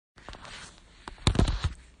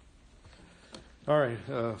All right,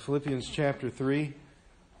 Philippians chapter 3.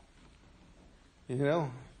 You know,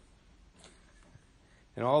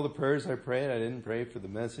 in all the prayers I prayed, I didn't pray for the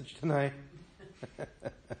message tonight.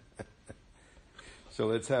 So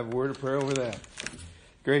let's have a word of prayer over that.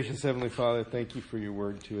 Gracious Heavenly Father, thank you for your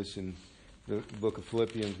word to us in the book of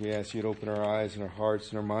Philippians. We ask you to open our eyes and our hearts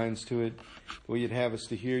and our minds to it. What you'd have us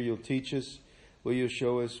to hear, you'll teach us. What you'll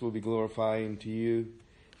show us will be glorifying to you.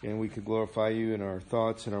 And we could glorify you in our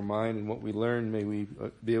thoughts and our mind, and what we learn, may we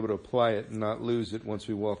be able to apply it and not lose it once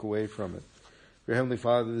we walk away from it. Dear Heavenly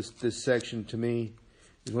Father, this section to me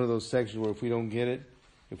is one of those sections where if we don't get it,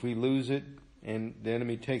 if we lose it, and the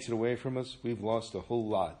enemy takes it away from us, we've lost a whole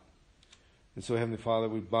lot. And so, Heavenly Father,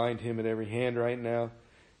 we bind him at every hand right now,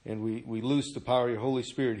 and we loose the power of your Holy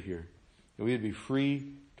Spirit here. And we would be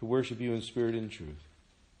free to worship you in spirit and truth.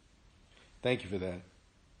 Thank you for that.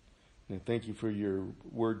 And thank you for your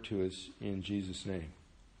word to us in Jesus' name.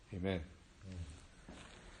 Amen.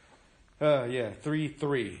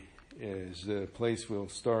 3:3 is the place we'll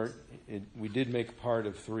start. We did make part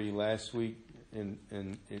of 3 last week,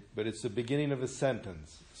 but it's the beginning of a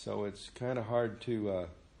sentence. So it's kind of hard to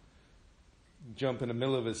jump in the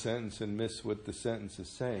middle of a sentence and miss what the sentence is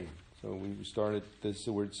saying. So we started this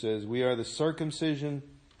where it says, "We are the circumcision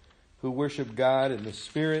who worship God in the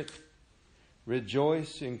Spirit,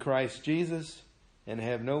 rejoice in Christ Jesus, and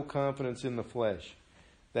have no confidence in the flesh."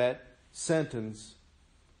 That sentence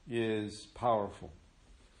is powerful.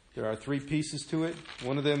 There are 3 pieces to it.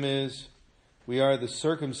 One of them is, we are the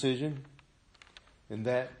circumcision, and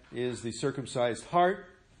that is the circumcised heart.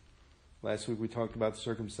 Last week we talked about the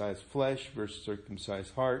circumcised flesh versus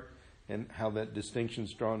circumcised heart, and how that distinction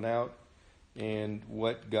is drawn out, and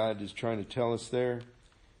what God is trying to tell us there.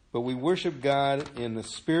 But we worship God in the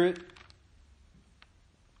Spirit,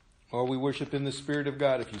 or we worship in the Spirit of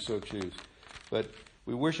God, if you so choose. But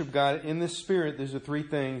we worship God in the Spirit. There's the 3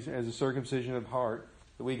 things as a circumcision of heart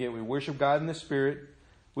that we get. We worship God in the Spirit.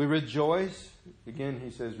 We rejoice. Again, he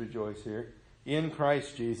says rejoice here. In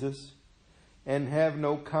Christ Jesus. And have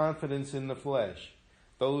no confidence in the flesh.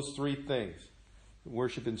 Those 3 things.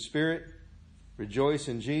 Worship in spirit. Rejoice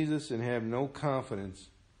in Jesus. And have no confidence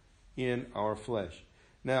in our flesh.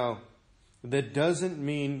 Now, that doesn't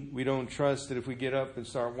mean we don't trust that if we get up and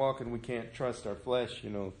start walking, we can't trust our flesh,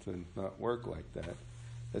 to not work like that.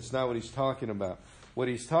 That's not what he's talking about. What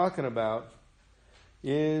he's talking about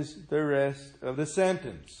is the rest of the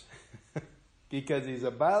sentence. Because he's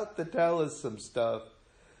about to tell us some stuff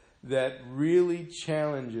that really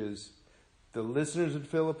challenges the listeners in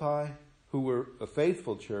Philippi, who were a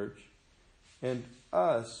faithful church, and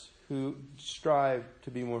us who strive to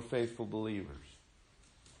be more faithful believers.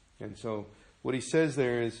 And so what he says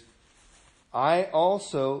there is, I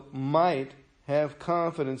also might have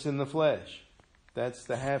confidence in the flesh. That's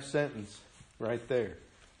the half sentence right there.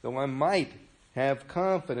 Though I might have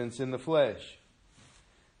confidence in the flesh.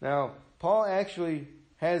 Now, Paul actually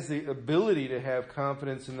has the ability to have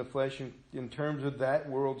confidence in the flesh in terms of that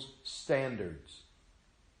world's standards.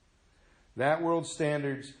 That world's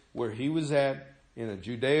standards where he was at in a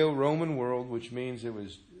Judeo-Roman world, which means it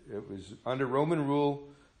was under Roman rule.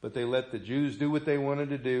 But they let the Jews do what they wanted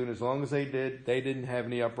to do, and as long as they did, they didn't have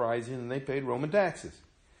any uprising, and they paid Roman taxes.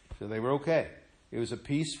 So they were okay. It was a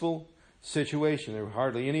peaceful situation. There were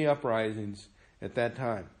hardly any uprisings at that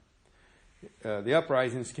time. The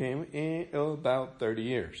uprisings came in about 30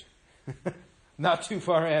 years. Not too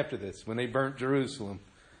far after this, when they burnt Jerusalem,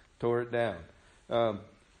 tore it down.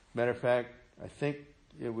 Matter of fact, I think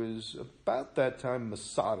it was about that time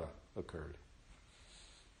Masada occurred.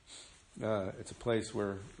 It's a place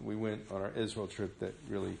where we went on our Israel trip that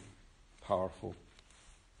really powerful.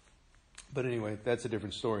 But anyway, that's a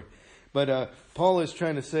different story. But Paul is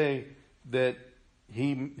trying to say that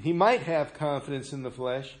he might have confidence in the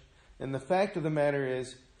flesh. And the fact of the matter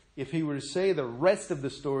is, if he were to say the rest of the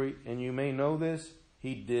story, and you may know this,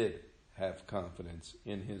 he did have confidence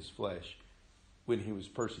in his flesh when he was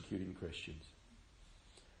persecuting Christians.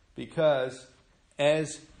 Because,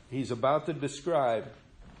 as he's about to describe,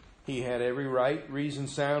 he had every right, reason,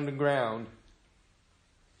 sound, and ground.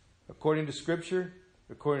 According to Scripture,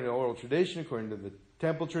 according to oral tradition, according to the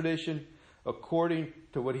temple tradition, according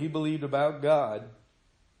to what he believed about God,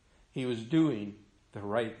 he was doing the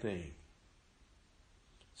right thing.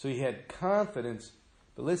 So he had confidence,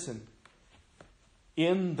 but listen,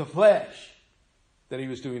 in the flesh, that he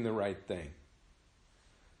was doing the right thing.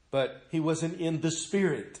 But he wasn't in the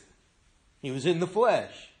Spirit. He was in the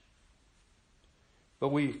flesh. But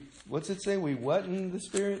what's it say? We what in the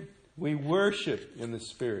Spirit? We worship in the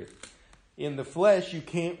Spirit. In the flesh, you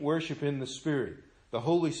can't worship in the Spirit. The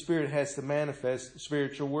Holy Spirit has to manifest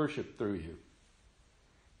spiritual worship through you.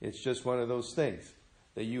 It's just one of those things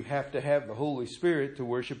that you have to have the Holy Spirit to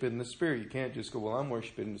worship in the Spirit. You can't just go, well, I'm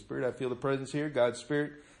worshiping in the Spirit. I feel the presence here, God's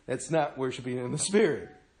Spirit. That's not worshiping in the Spirit.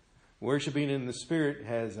 Worshiping in the Spirit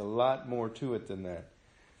has a lot more to it than that.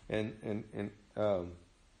 And in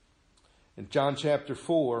John chapter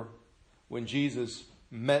 4, when Jesus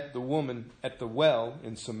met the woman at the well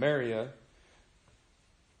in Samaria,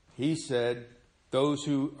 he said, those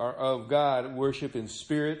who are of God worship in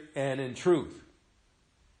spirit and in truth.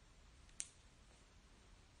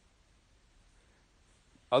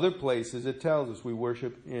 Other places it tells us we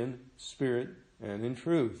worship in spirit and in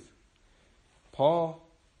truth. Paul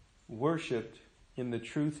worshipped in the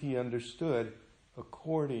truth he understood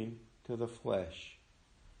according to the flesh,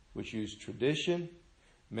 which used tradition,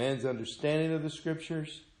 man's understanding of the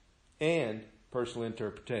Scriptures, and personal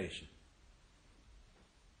interpretation.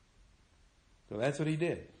 So that's what he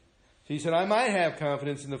did. So he said, I might have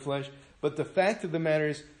confidence in the flesh, but the fact of the matter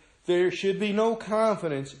is there should be no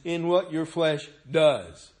confidence in what your flesh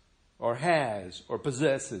does or has or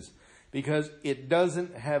possesses, because it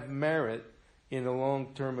doesn't have merit in the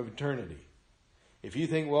long term of eternity. If you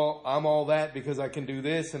think, well, I'm all that because I can do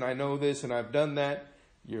this and I know this and I've done that,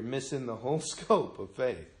 you're missing the whole scope of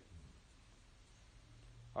faith.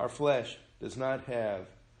 Our flesh does not have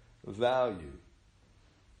value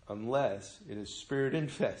unless it is spirit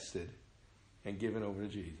infested and given over to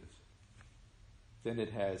Jesus. Then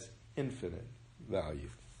it has infinite value.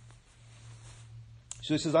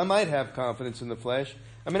 So he says, I might have confidence in the flesh.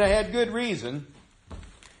 I mean, I had good reason.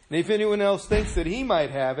 And if anyone else thinks that he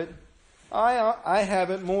might have it, I have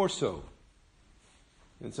it more so.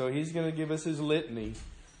 And so he's going to give us his litany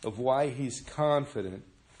of why he's confident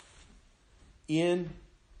in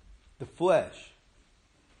the flesh.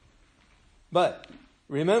 But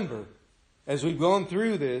remember, as we've gone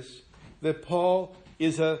through this, that Paul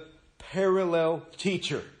is a parallel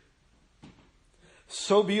teacher.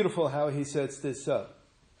 So beautiful how he sets this up.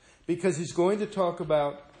 Because he's going to talk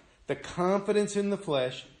about the confidence in the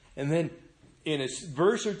flesh, and then in a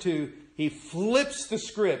verse or two, he flips the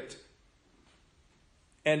script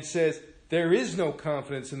and says, there is no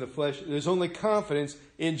confidence in the flesh. There's only confidence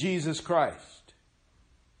in Jesus Christ.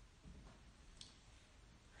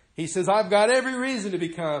 He says, I've got every reason to be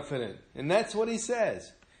confident. And that's what he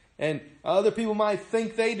says. And other people might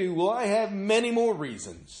think they do. Well, I have many more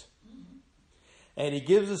reasons. And he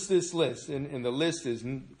gives us this list. And the list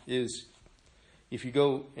is if you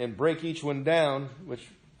go and break each one down, which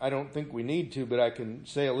I don't think we need to, but I can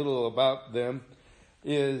say a little about them,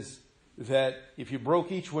 is that if you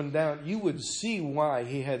broke each one down, you would see why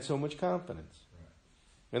he had so much confidence.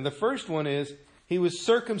 Right. And the first one is, he was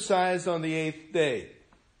circumcised on the 8th day.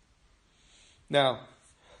 Now,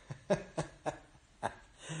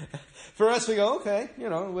 for us we go, okay,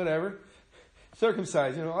 whatever.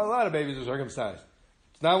 Circumcised, a lot of babies are circumcised.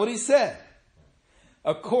 It's not what he said.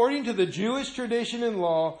 According to the Jewish tradition and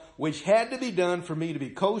law, which had to be done for me to be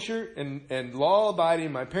kosher and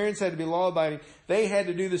law-abiding, my parents had to be law-abiding, they had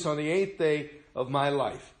to do this on the 8th day of my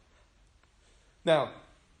life. Now,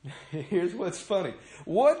 here's what's funny.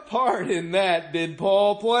 What part in that did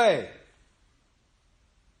Paul play?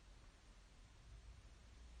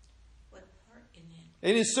 What part in that?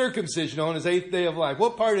 In his circumcision on his 8th day of life.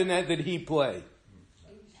 What part in that did he play?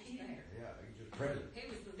 He was there. Yeah, he was present. He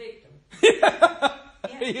was the victim.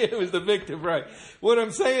 It was the victim, right. What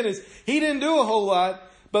I'm saying is, he didn't do a whole lot,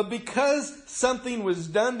 but because something was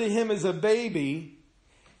done to him as a baby,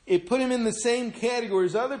 it put him in the same category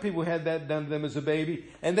as other people had that done to them as a baby,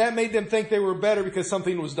 and that made them think they were better because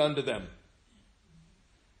something was done to them.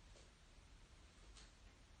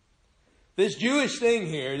 This Jewish thing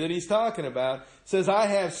here that he's talking about says, I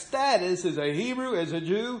have status as a Hebrew, as a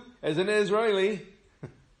Jew, as an Israeli,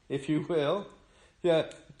 if you will,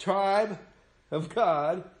 tribe of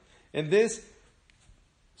God, and this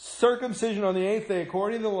circumcision on the 8th day,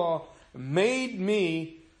 according to the law, made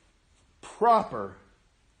me proper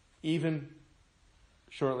even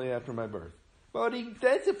shortly after my birth. But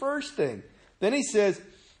that's the first thing. Then he says,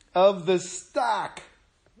 of the stock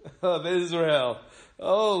of Israel.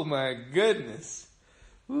 Oh my goodness.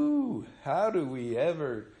 Ooh, how do we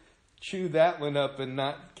ever chew that one up and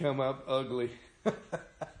not come up ugly?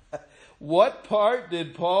 What part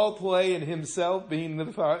did Paul play in himself being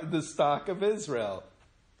the stock of Israel?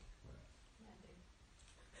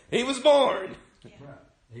 He was born. Yeah. Right.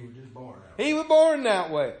 He was just born. He was born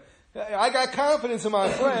that way. I got confidence in my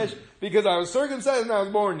flesh because I was circumcised and I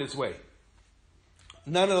was born this way.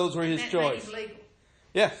 None of those were his choice.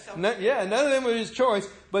 Yeah, none of them were his choice.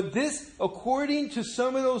 But this, according to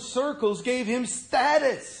some of those circles, gave him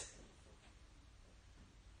status.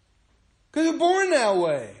 Because he was born that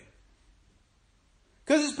way.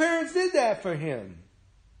 Because his parents did that for him.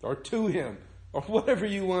 Or to him. Or whatever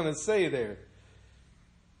you want to say there.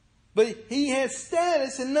 But he had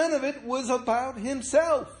status, and none of it was about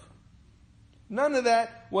himself. None of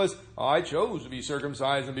that was, I chose to be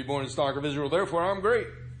circumcised and be born in the stock of Israel, therefore I'm great.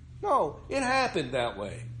 No, it happened that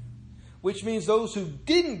way. Which means those who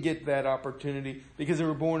didn't get that opportunity because they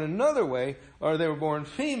were born another way, or they were born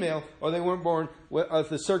female, or they weren't born with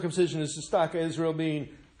the circumcision is the stock of Israel being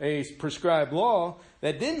a prescribed law,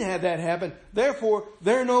 that didn't have that happen, therefore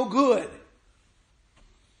they're no good.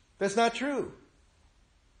 That's not true.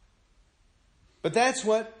 But that's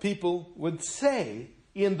what people would say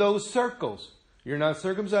in those circles. You're not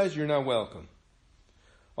circumcised, you're not welcome.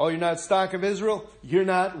 Oh, you're not stock of Israel, you're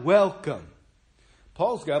not welcome.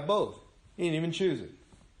 Paul's got both. He didn't even choose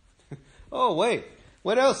it. Oh, wait.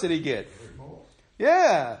 What else did he get?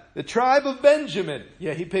 Yeah, the tribe of Benjamin.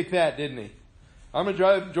 Yeah, he picked that, didn't he? I'm going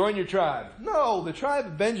to join your tribe. No, the tribe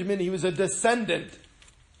of Benjamin, he was a descendant.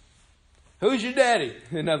 Who's your daddy,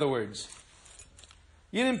 in other words?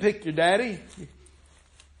 You didn't pick your daddy.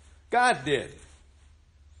 God did.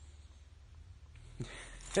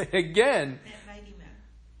 Again,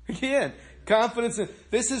 confidence in,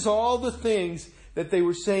 this is all the things that they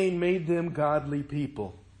were saying made them godly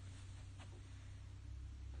people.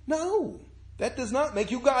 No, that does not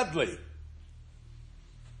make you godly.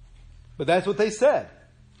 But that's what they said.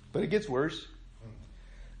 But it gets worse.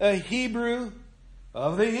 A Hebrew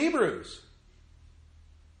of the Hebrews.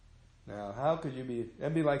 Now, how could you be,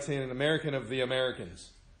 that'd be like saying an American of the Americans.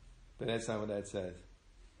 But that's not what that says.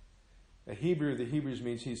 A Hebrew of the Hebrews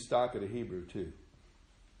means he's stock of the Hebrew too.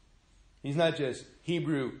 He's not just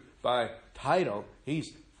Hebrew by title,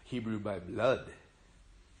 he's Hebrew by blood.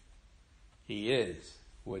 He is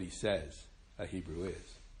what he says a Hebrew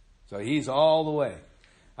is. So he's all the way.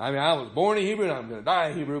 I mean, I was born a Hebrew and I'm going to die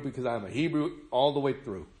a Hebrew because I'm a Hebrew all the way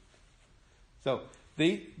through. So,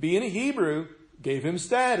 being a Hebrew gave him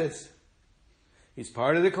status. He's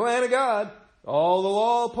part of the clan of God. All the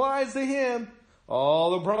law applies to him.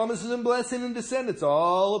 All the promises and blessing and descendants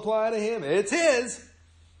all apply to him. It's his.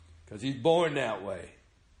 Because he's born that way.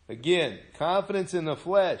 Again, confidence in the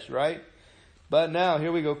flesh, right? But now,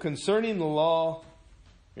 here we go. Concerning the law,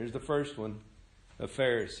 here's the first one. A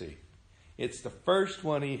Pharisee. It's the first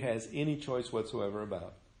one he has any choice whatsoever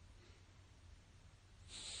about.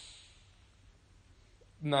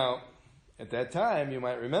 Now, at that time, you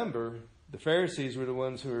might remember, the Pharisees were the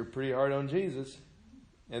ones who were pretty hard on Jesus.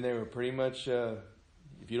 And they were pretty much,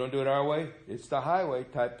 if you don't do it our way, it's the highway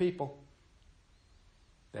type people.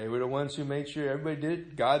 They were the ones who made sure everybody did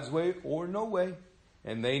it God's way or no way.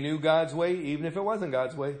 And they knew God's way even if it wasn't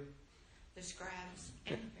God's way. The scribes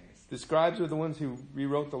and the Pharisees. The scribes were the ones who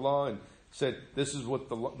rewrote the law and said, this is what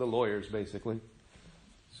the lawyers basically.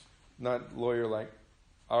 Not lawyer like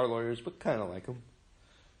our lawyers, but kind of like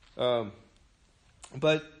them.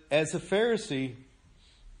 But as a Pharisee,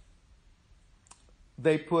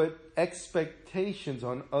 they put expectations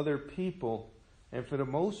on other people, and for the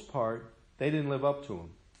most part, they didn't live up to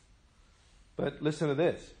them. But listen to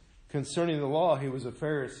this. Concerning the law, he was a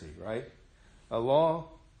Pharisee, right? A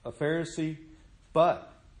Pharisee,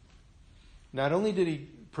 but not only did he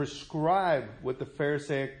prescribe what the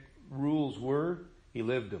Pharisaic rules were, he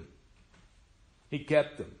lived them. He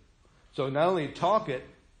kept them. So not only talk it,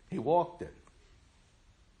 he walked it.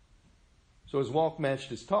 So his walk matched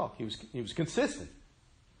his talk. He was consistent.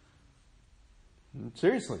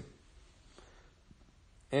 Seriously.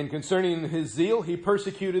 And concerning his zeal, he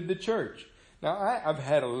persecuted the church. Now, I've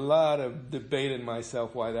had a lot of debate in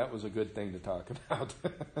myself why that was a good thing to talk about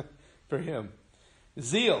for him.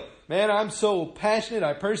 Zeal. Man, I'm so passionate,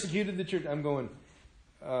 I persecuted the church. I'm going,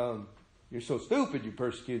 you're so stupid, you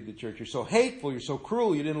persecuted the church. You're so hateful, you're so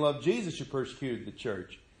cruel, you didn't love Jesus, you persecuted the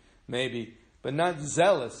church. Maybe, but not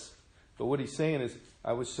zealous. But what he's saying is,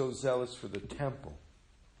 I was so zealous for the temple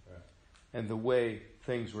and the way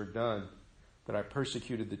things were done that I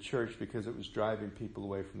persecuted the church because it was driving people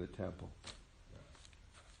away from the temple.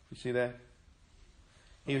 You see that?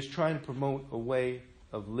 He was trying to promote a way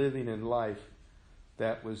of living in life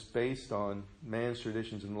that was based on man's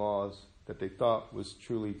traditions and laws that they thought was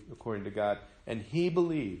truly according to God. And he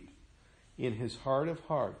believed in his heart of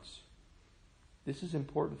hearts. This is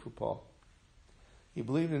important for Paul. He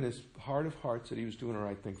believed in his heart of hearts that he was doing the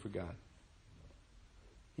right thing for God.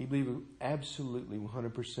 He believed absolutely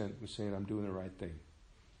 100% was saying, I'm doing the right thing.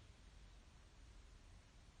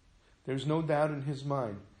 There's no doubt in his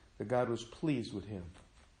mind that God was pleased with him.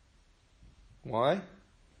 Why?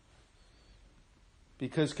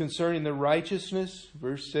 Because concerning the righteousness,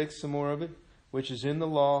 verse 6, some more of it, which is in the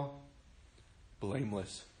law,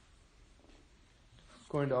 blameless.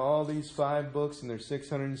 According to all these 5 books and their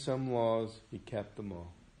 600 and some laws, he kept them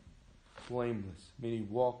all. Blameless. I mean, he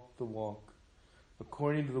walked the walk.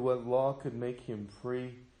 According to what law could make him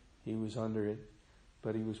free, he was under it.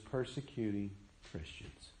 But he was persecuting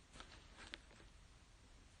Christians.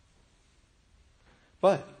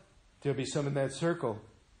 But there'll be some in that circle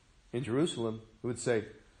in Jerusalem who would say,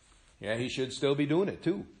 yeah, he should still be doing it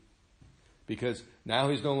too. Because now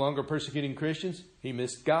he's no longer persecuting Christians. He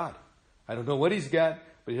missed God. I don't know what he's got,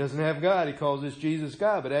 but he doesn't have God. He calls this Jesus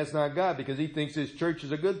God, but that's not God because he thinks his church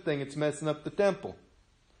is a good thing. It's messing up the temple.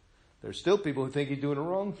 There's still people who think he's doing the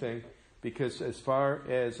wrong thing because as far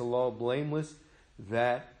as the law blameless,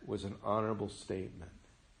 that was an honorable statement.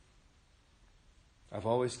 I've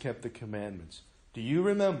always kept the commandments. Do you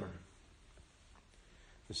remember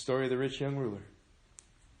the story of the rich young ruler?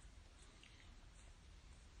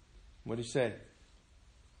 What did he say?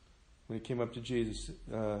 When he came up to Jesus,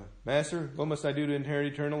 Master, what must I do to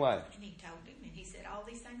inherit eternal life? And he told him, and he said, all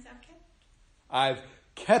these things I've kept. I've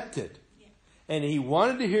kept it. Yeah. And he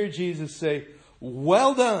wanted to hear Jesus say,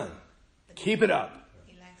 well done. Keep it up.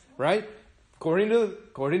 He lacks one. Right?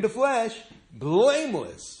 According to flesh,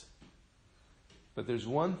 blameless. But there's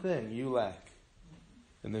one thing you lack.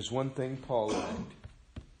 And there's one thing Paul lacked.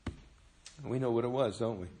 And we know what it was,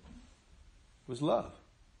 don't we? It was love.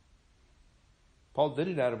 Paul did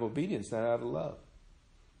it out of obedience, not out of love.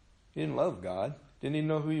 He didn't love God. Didn't even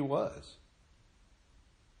know who he was.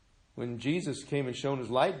 When Jesus came and shone his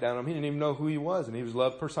light down on him, he didn't even know who he was. And he was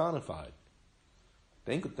love personified.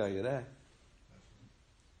 Dink will tell you that.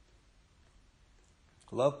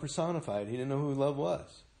 Love personified. He didn't know who love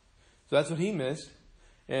was. So that's what he missed.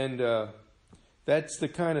 And that's the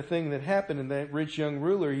kind of thing that happened in that rich young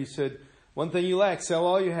ruler. He said, one thing you lack, sell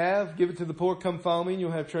all you have, give it to the poor, come follow me, and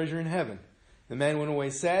you'll have treasure in heaven. The man went away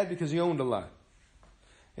sad because he owned a lot.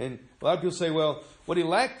 And a lot of people say, well, what he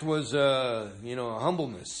lacked was,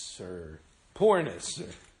 humbleness or poorness.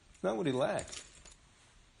 It's not what he lacked.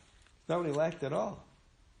 Not what he lacked at all.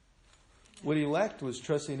 What he lacked was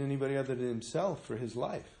trusting anybody other than himself for his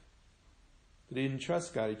life. But he didn't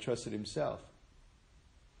trust God, he trusted himself.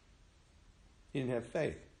 He didn't have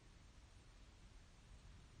faith.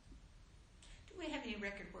 Do we have any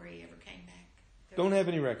record where he ever came back? Don't have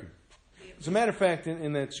any record. As a matter of fact,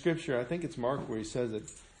 in that scripture, I think it's Mark where he says it.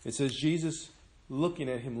 It says Jesus, looking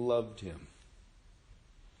at him, loved him.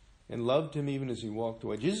 And loved him even as he walked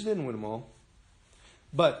away. Jesus didn't win them all.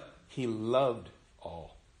 But he loved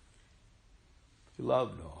all. He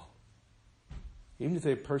loved all. Even if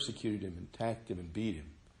they persecuted him and attacked him and beat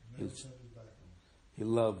him. He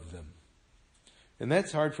loved them. And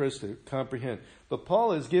that's hard for us to comprehend. But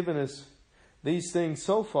Paul has given us these things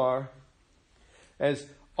so far as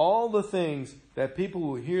all the things that people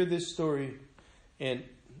who hear this story and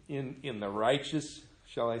in the righteous,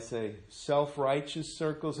 shall I say, self-righteous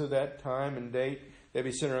circles of that time and date, they'd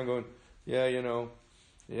be sitting around going, yeah,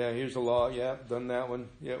 here's the law. Yeah, done that one.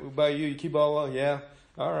 Yeah, by you keep all law. Yeah.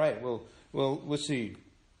 All right. Well, let's see.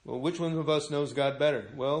 Well, which one of us knows God better?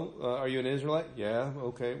 Well, are you an Israelite? Yeah.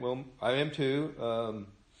 Okay. Well, I am too.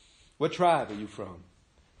 What tribe are you from?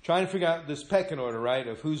 Trying to figure out this pecking order, right,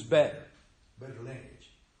 of who's better.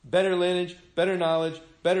 Better lineage, better knowledge,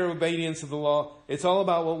 better obedience of the law. It's all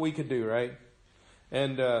about what we could do, right?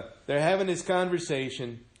 And they're having this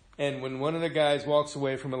conversation, and when one of the guys walks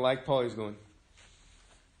away from it like Paul, he's going,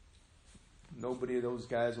 nobody of those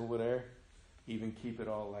guys over there even keep it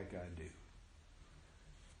all like I do.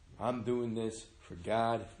 I'm doing this for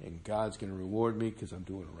God, and God's going to reward me because I'm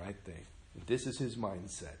doing the right thing. And this is his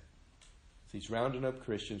mindset. So he's rounding up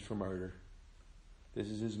Christians for murder. This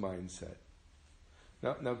is his mindset.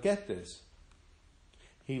 Now get this.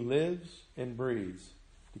 He lives and breathes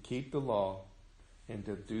to keep the law and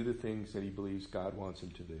to do the things that he believes God wants him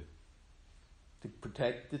to do. To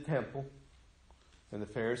protect the temple and the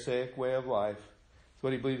Pharisaic way of life. That's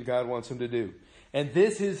what he believes God wants him to do. And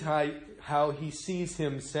this is how he sees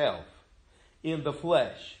himself in the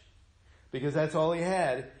flesh. Because that's all he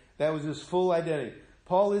had. That was his full identity.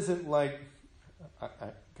 Paul isn't like,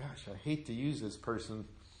 I hate to use this person.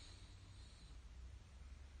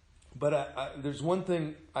 But there's one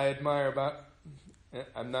thing I admire about,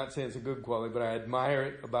 I'm not saying it's a good quality, but I admire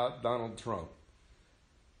it about Donald Trump.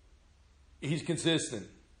 He's consistent.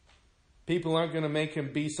 People aren't going to make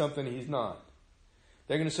him be something he's not.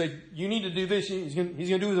 They're going to say, you need to do this. He's going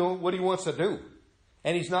to do what he wants to do.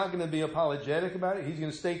 And he's not going to be apologetic about it. He's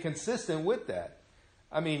going to stay consistent with that.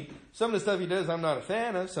 I mean, some of the stuff he does, I'm not a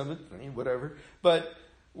fan of. Some of it, whatever. But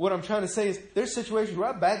what I'm trying to say is, there's situations where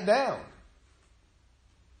I back down.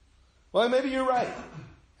 Well, maybe you're right.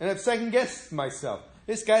 And I've second-guessed myself.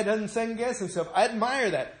 This guy doesn't second-guess himself. I admire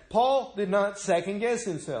that. Paul did not second-guess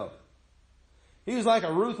himself. He was like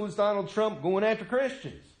a ruthless Donald Trump going after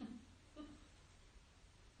Christians.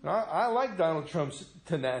 I like Donald Trump's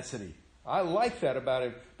tenacity. I like that about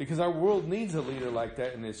him because our world needs a leader like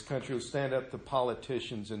that in this country who'll stand up to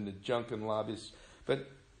politicians and the junk and lobbyists. But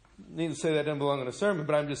needless to say, that doesn't belong in a sermon,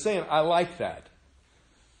 but I'm just saying I like that.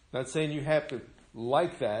 Not saying you have to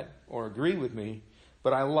like that or agree with me,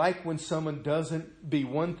 but I like when someone doesn't be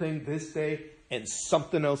one thing this day and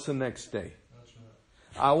something else the next day. That's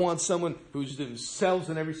right. I want someone who's themselves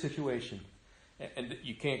in every situation. And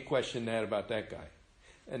you can't question that about that guy.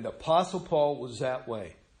 And the Apostle Paul was that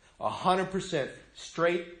way. 100%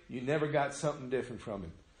 straight. You never got something different from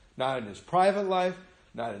him. Not in his private life,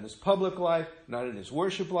 not in his public life, not in his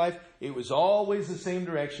worship life. It was always the same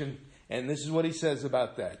direction. And this is what he says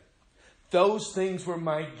about that. Those things were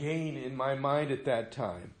my gain in my mind at that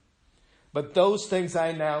time. But those things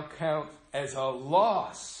I now count as a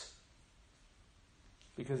loss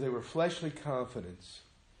because they were fleshly confidence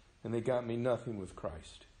and they got me nothing with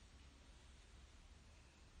Christ.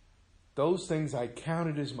 Those things I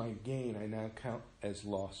counted as my gain, I now count as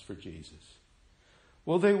loss for Jesus.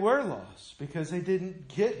 Well, they were lost because they didn't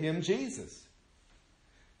get him Jesus.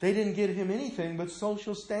 They didn't get him anything but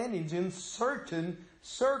social standings in certain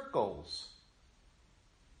circles.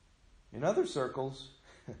 In other circles,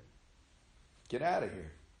 get out of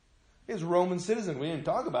here. He's a Roman citizen. We didn't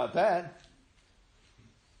talk about that.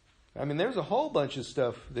 I mean, there's a whole bunch of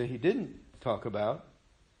stuff that he didn't talk about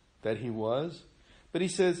that he was. But he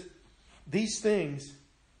says, these things,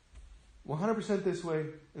 100% this way,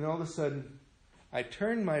 and all of a sudden, I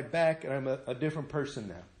turn my back and I'm a different person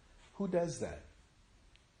now. Who does that?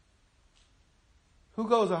 Who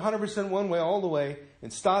goes 100% one way all the way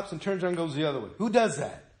and stops and turns around and goes the other way? Who does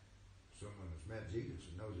that? Someone that's met Jesus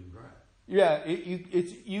and knows him right. Yeah,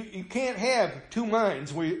 you can't have two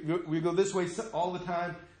minds where we go this way all the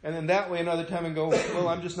time and then that way another time and go, well,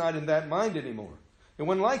 I'm just not in that mind anymore. It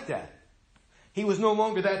wasn't like that. He was no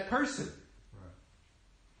longer that person. Right.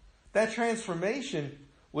 That transformation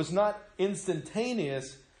was not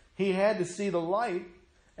instantaneous. He had to see the light,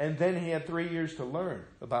 and then he had 3 years to learn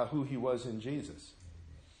about who he was in Jesus.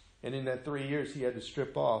 And in that 3 years, he had to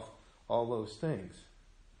strip off all those things.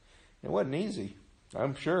 It wasn't easy,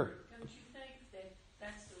 I'm sure. Don't you think that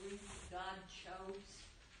that's the reason God chose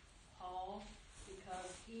Paul?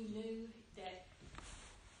 Because he knew that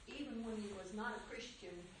even when he was not a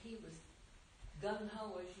Christian, he was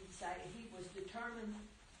gung-ho, as you'd say. He was determined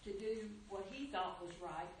to do what he thought was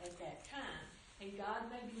right at that time. And God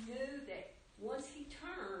maybe knew that once he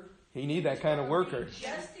turned, He needed that kind of worker.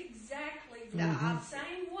 just exactly the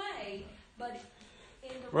same way, but in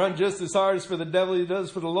the Run just as hard as for the devil he does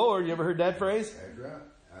for the Lord. You ever heard that phrase? That's right.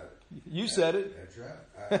 You said it.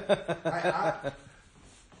 That's right.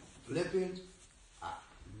 Philippians, I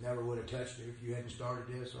never would have touched it if you hadn't started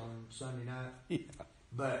this on Sunday night. Yeah.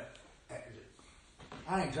 But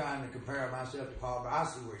I ain't trying to compare myself to Paul, but I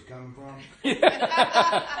see where he's coming from.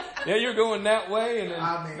 Yeah, you're going that way, and then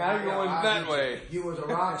now you're going that way. You was a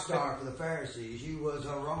rock star for the Pharisees. You was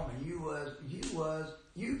a Roman.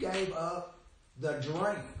 You gave up the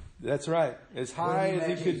dream. That's right. As high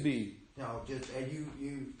as he could be. No, and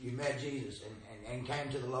you met Jesus and came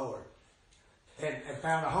to the Lord and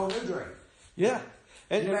found a whole new dream. Yeah.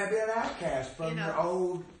 And, You may be an outcast from your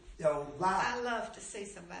old life. I love to see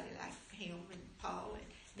somebody like him and Paul. And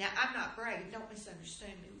now, I'm not bragging, don't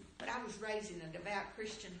misunderstand me, but I was raised in a devout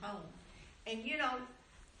Christian home. And,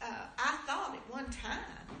 I thought at one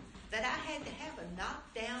time that I had to have a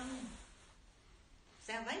knockdown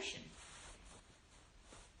salvation.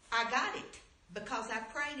 I got it because I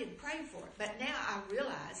prayed and prayed for it. But now I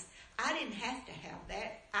realize I didn't have to have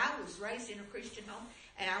that. I was raised in a Christian home,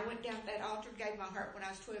 and I went down to that altar, gave my heart when I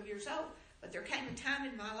was 12 years old. But there came a time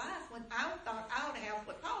in my life when I thought I ought to have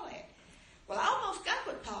what Paul had. Well, I almost got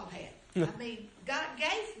what Paul had. I mean, God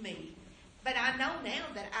gave me. But I know now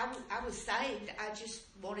that I was saved. I just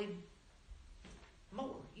wanted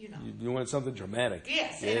more, You wanted something dramatic.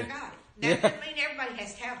 Yes, Yeah. and I got it. Now, that doesn't mean everybody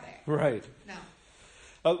has to have that. Right.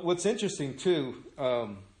 No. What's interesting, too,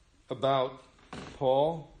 about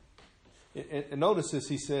Paul, and notice this,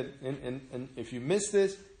 he said, and if you missed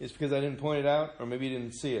this, it's because I didn't point it out, or maybe you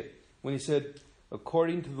didn't see it. When he said,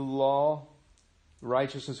 according to the law,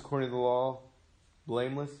 righteousness according to the law,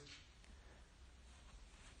 blameless.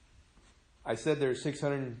 I said there are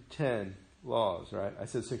 610 laws, right? I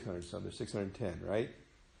said 600 some. There's 610, right?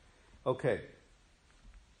 Okay.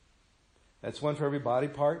 That's one for every body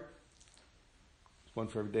part. It's one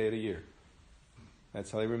for every day of the year. That's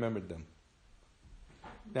how they remembered them.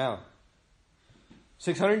 Now,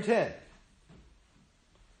 610.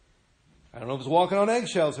 I don't know if it's walking on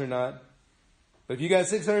eggshells or not, but if you got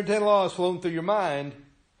 610 laws floating through your mind,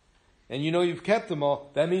 and you know you've kept them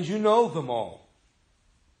all, that means you know them all.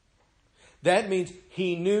 That means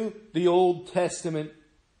he knew the Old Testament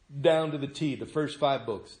down to the T, the first 5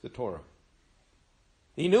 books, the Torah.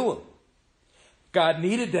 He knew them. God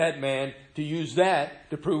needed that man to use that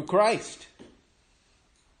to prove Christ.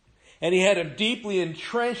 And he had him deeply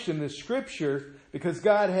entrenched in the Scripture because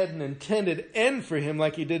God had an intended end for him,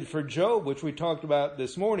 like he did for Job, which we talked about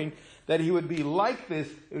this morning, that he would be like this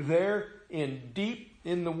there deep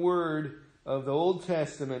in the Word of the Old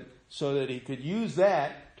Testament so that he could use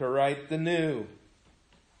that to write the New.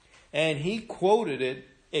 And he quoted it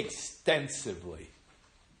extensively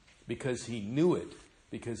because he knew it,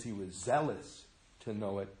 because he was zealous to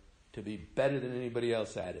know it, to be better than anybody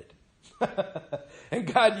else at it.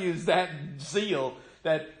 And God used that zeal,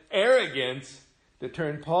 that arrogance, to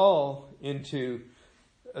turn Paul into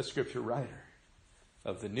a scripture writer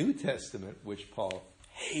of the New Testament, which Paul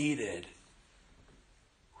hated.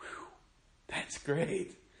 Whew, that's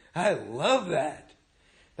great. I love that.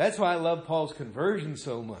 That's why I love Paul's conversion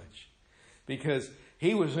so much. Because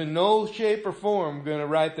he was in no shape or form going to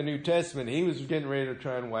write the New Testament. He was getting ready to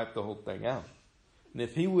try and wipe the whole thing out. And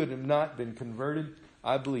if he would have not been converted,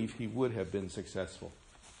 I believe he would have been successful.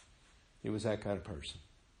 He was that kind of person.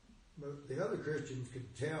 But the other Christians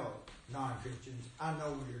could tell non-Christians, I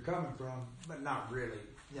know where you're coming from, but not really.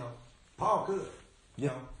 You know, Paul could. You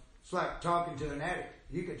know, it's like talking to an addict.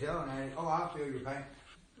 You could tell an addict, oh, I feel your pain.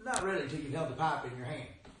 Not really until you held the pipe in your hand.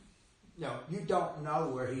 You know, you don't know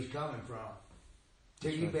where he's coming from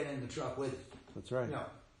till you've been in the truck with him. That's right. You know,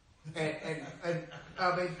 and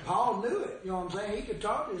I mean, Paul knew it. You know what I'm saying? He could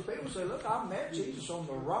talk to his people and say, look, I met Jesus on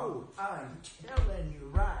the road. I'm telling you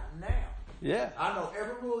right now. Yeah. I know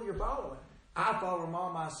every rule you're following. I follow them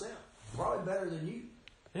all myself. Probably better than you.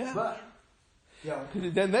 Yeah. But, you know.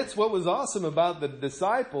 Then that's what was awesome about the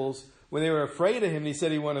disciples when they were afraid of him. He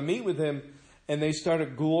said he wanted to meet with him. And they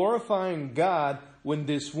started glorifying God when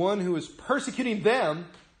this one who was persecuting them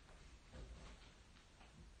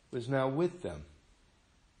was now with them.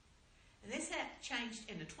 And this had changed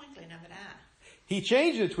in the twinkling of an eye. He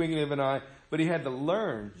changed in the twinkling of an eye, but he had to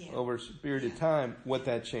learn over a period of time what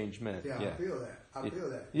that change meant. Yeah, I feel that. I feel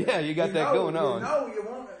that. Yeah, you got that going on. I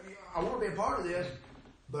want to be a part of this,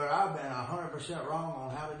 but I've been 100% wrong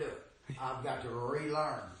on how to do it. I've got to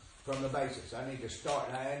relearn from the basics. I need to start.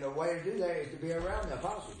 And the way to do that is to be around the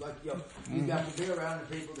apostles. Like, you got to be around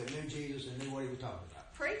the people that knew Jesus and knew what he was talking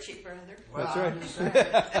about. Preach it, brother. Well, that's right. I'm just saying,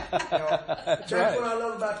 that's what I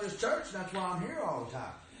love about this church, and that's why I'm here all the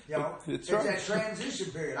time. You know, it's that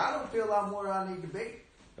transition period. I don't feel I'm where I need to be.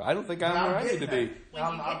 I don't think I'm where I need to be.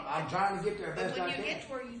 I'm trying to get there best I can. When you get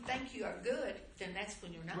to where you think you are good, then that's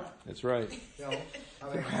when you're not. That's right. You know,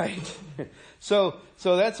 I mean, Right. So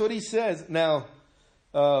that's what he says. Now,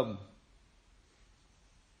 we're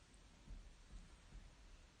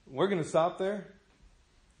going to stop there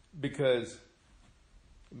because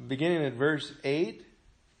beginning at verse 8,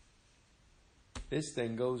 this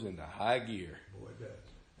thing goes into high gear. boy, it does.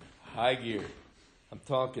 High gear. I'm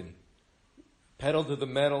talking pedal to the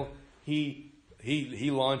metal. He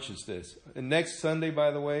launches this. And next Sunday,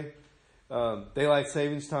 by the way, daylight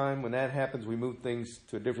savings time. When that happens, we move things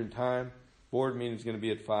to a different time. Board meeting is going to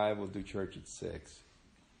be at 5. We'll do church at 6.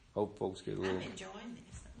 Hope folks get a little. I'm enjoying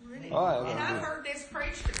this. Really. Oh, and I've heard this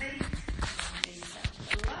preached to me